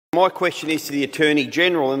My question is to the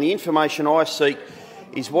Attorney-General, and the information I seek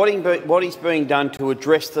is what is being done to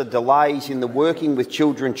address the delays in the Working with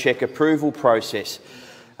Children Check approval process.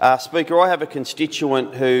 Speaker, I have a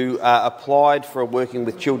constituent who applied for a Working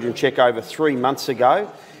with Children Check over 3 months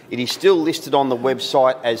ago. It is still listed on the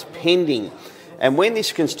website as pending. And when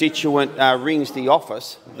this constituent rings the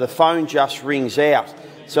office, the phone just rings out.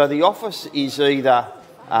 So the office is either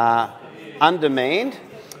undermanned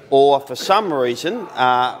or for some reason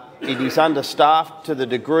it is understaffed to the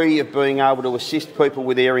degree of being able to assist people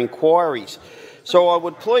with their inquiries. So I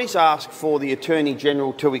would please ask for the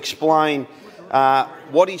Attorney-General to explain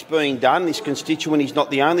what is being done. This constituent is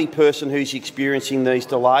not the only person who's experiencing these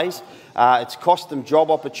delays. It's cost them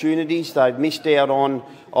job opportunities. They've missed out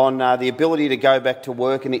on the ability to go back to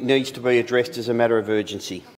work, and it needs to be addressed as a matter of urgency.